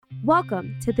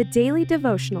Welcome to the Daily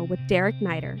Devotional with Derek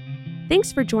Neider.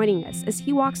 Thanks for joining us as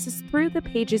he walks us through the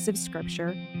pages of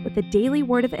Scripture with a daily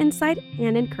word of insight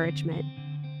and encouragement.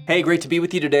 Hey, great to be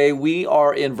with you today. We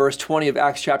are in verse 20 of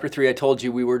Acts chapter 3. I told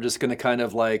you we were just going to kind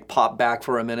of like pop back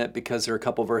for a minute because there are a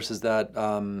couple verses that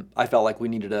I felt like we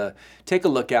needed to take a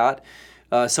look at.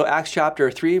 So Acts chapter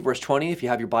 3, verse 20, if you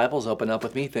have your Bibles, open up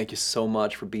with me. Thank you so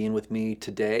much for being with me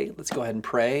today. Let's go ahead and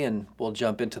pray and we'll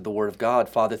jump into the Word of God.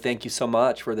 Father, thank you so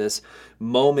much for this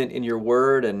moment in your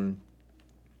Word. And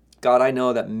God, I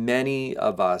know that many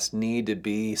of us need to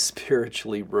be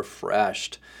spiritually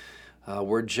refreshed.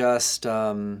 We're just,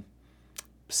 some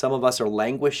of us are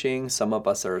languishing, some of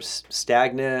us are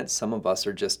stagnant, some of us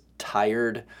are just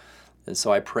tired. And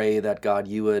so I pray that God,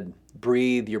 you would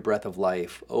breathe your breath of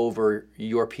life over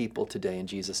your people today in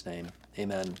Jesus' name.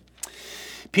 Amen.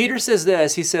 Peter says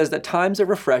this, he says that times of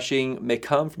refreshing may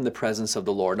come from the presence of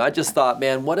the Lord. And I just thought,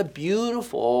 man, what a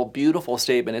beautiful, beautiful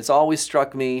statement. It's always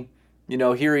struck me, you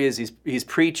know, here he is, he's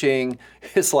preaching.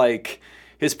 It's like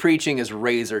his preaching is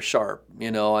razor sharp. You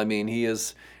know, I mean, he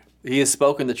has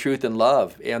spoken the truth in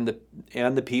love, and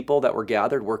the people that were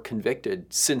gathered were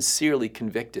convicted, sincerely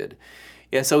convicted.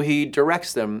 And so he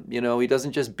directs them, you know, he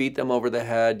doesn't just beat them over the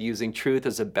head using truth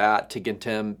as a bat to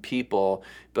condemn people,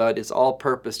 but it's all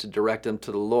purpose to direct them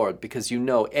to the Lord, because you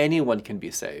know anyone can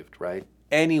be saved, right?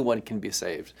 Anyone can be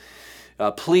saved.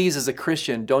 Please, as a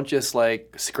Christian, don't just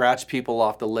like scratch people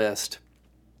off the list.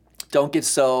 Don't get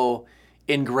so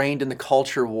ingrained in the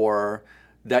culture war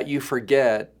that you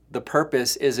forget the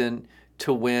purpose isn't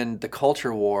to win the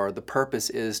culture war. The purpose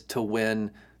is to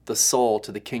win the soul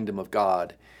to the kingdom of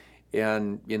God.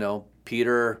 And, you know,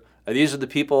 Peter, these are the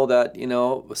people that, you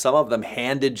know, some of them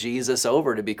handed Jesus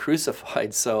over to be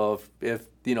crucified. So if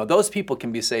you know, those people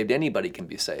can be saved, anybody can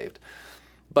be saved.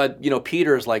 But, you know,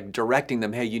 Peter's like directing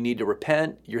them, hey, you need to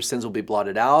repent. Your sins will be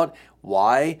blotted out.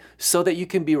 Why? So that you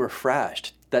can be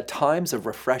refreshed, that times of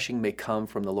refreshing may come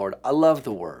from the Lord. I love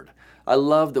the word. I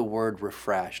love the word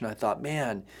refresh. And I thought,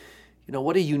 man, you know,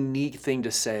 what a unique thing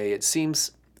to say. It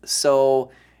seems so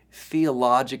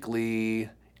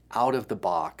theologically out of the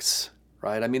box,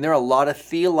 right? I mean, there are a lot of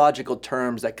theological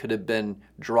terms that could have been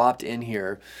dropped in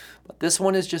here, but this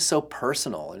one is just so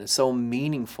personal and it's so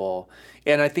meaningful.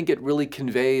 And I think it really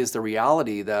conveys the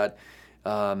reality that,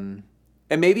 and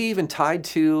maybe even tied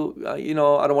to, you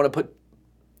know, I don't want to put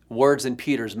words in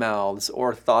Peter's mouths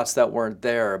or thoughts that weren't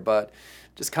there, but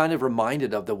just kind of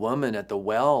reminded of the woman at the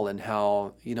well and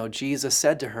how, you know, Jesus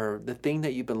said to her, the thing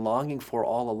that you've been longing for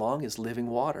all along is living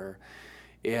water.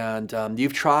 And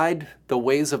you've tried the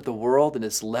ways of the world and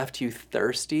it's left you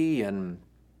thirsty and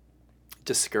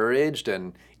discouraged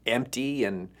and empty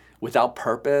and without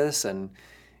purpose. And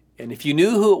if you knew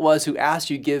who it was who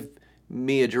asked you, give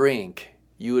me a drink,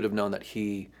 you would have known that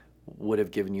he would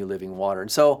have given you living water. And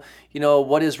so, you know,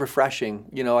 what is refreshing?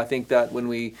 You know, I think that when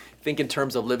we think in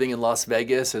terms of living in Las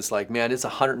Vegas, it's like, man, it's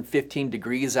 115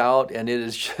 degrees out and it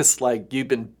is just like you've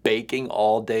been baking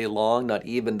all day long, not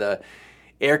even the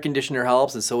air conditioner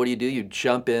helps. And so what do? You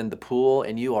jump in the pool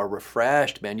and you are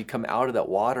refreshed, man. You come out of that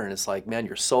water and it's like, man,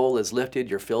 your soul is lifted.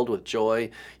 You're filled with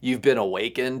joy. You've been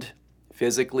awakened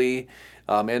physically.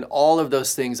 And all of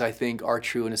those things I think are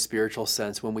true in a spiritual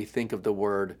sense when we think of the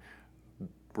word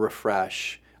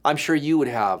refresh. I'm sure you would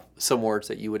have some words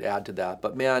that you would add to that.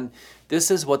 But man, this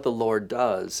is what the Lord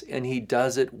does. And he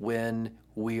does it when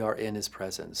we are in his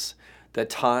presence.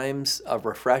 That times of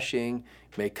refreshing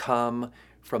may come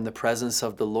from the presence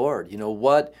of the Lord. You know,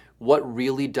 what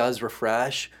really does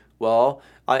refresh? Well,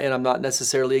 and I'm not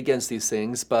necessarily against these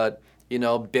things, but, you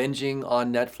know, binging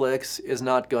on Netflix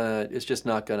it's just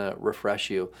not gonna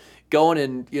refresh you. Going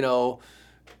and, you know,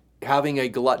 having a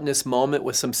gluttonous moment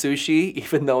with some sushi,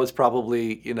 even though it's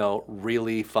probably, you know,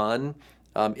 really fun,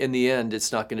 in the end,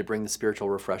 it's not gonna bring the spiritual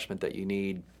refreshment that you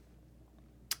need.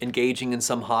 Engaging in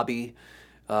some hobby,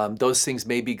 those things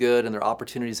may be good and they're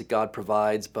opportunities that God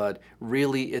provides, but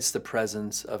really it's the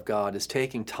presence of God. It's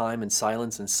taking time in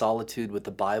silence and solitude with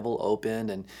the Bible open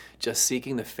and just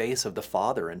seeking the face of the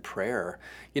Father in prayer.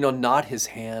 You know, not his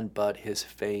hand, but his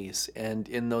face. And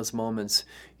in those moments,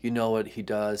 you know what he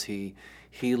does.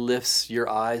 He lifts your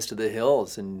eyes to the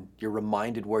hills and you're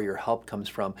reminded where your help comes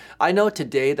from. I know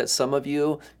today that some of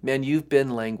you, man, you've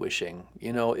been languishing.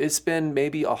 You know, it's been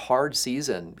maybe a hard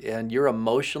season and you're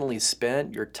emotionally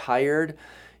spent, you're tired,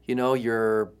 you know,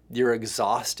 you're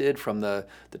exhausted from the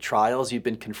trials you've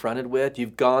been confronted with.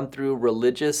 You've gone through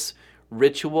religious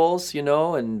rituals, you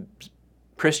know, and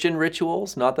Christian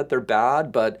rituals, not that they're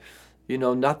bad, but, you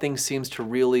know, nothing seems to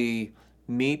really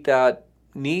meet that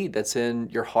need that's in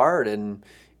your heart, and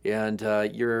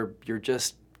you're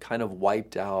just kind of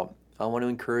wiped out. I want to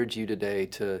encourage you today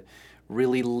to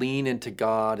really lean into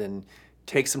God and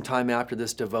take some time after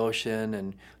this devotion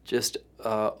and just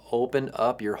open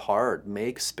up your heart,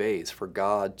 make space for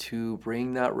God to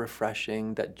bring that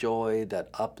refreshing, that joy, that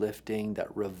uplifting,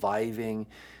 that reviving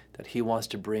that He wants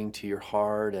to bring to your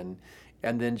heart, and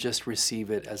then just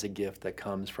receive it as a gift that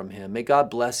comes from Him. May God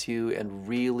bless you and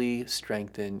really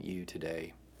strengthen you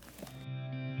today.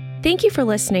 Thank you for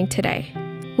listening today.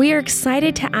 We are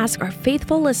excited to ask our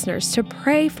faithful listeners to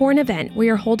pray for an event we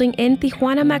are holding in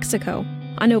Tijuana, Mexico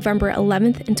on November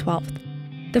 11th and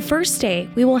 12th. The first day,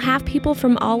 we will have people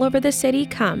from all over the city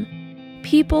come,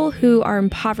 people who are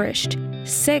impoverished,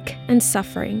 sick, and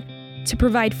suffering, to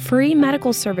provide free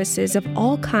medical services of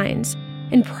all kinds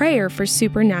and prayer for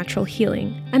supernatural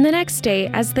healing. And the next day,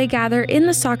 as they gather in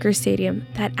the soccer stadium,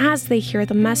 that as they hear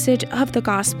the message of the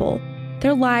gospel,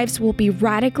 their lives will be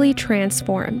radically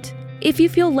transformed. If you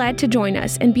feel led to join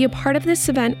us and be a part of this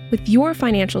event with your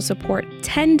financial support,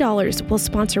 $10 will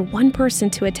sponsor one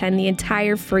person to attend the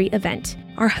entire free event.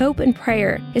 Our hope and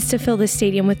prayer is to fill this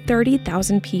stadium with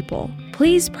 30,000 people.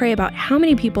 Please pray about how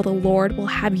many people the Lord will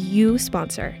have you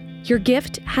sponsor. Your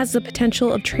gift has the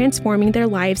potential of transforming their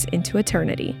lives into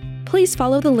eternity. Please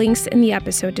follow the links in the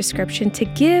episode description to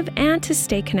give and to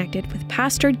stay connected with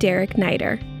Pastor Derek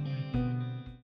Neider.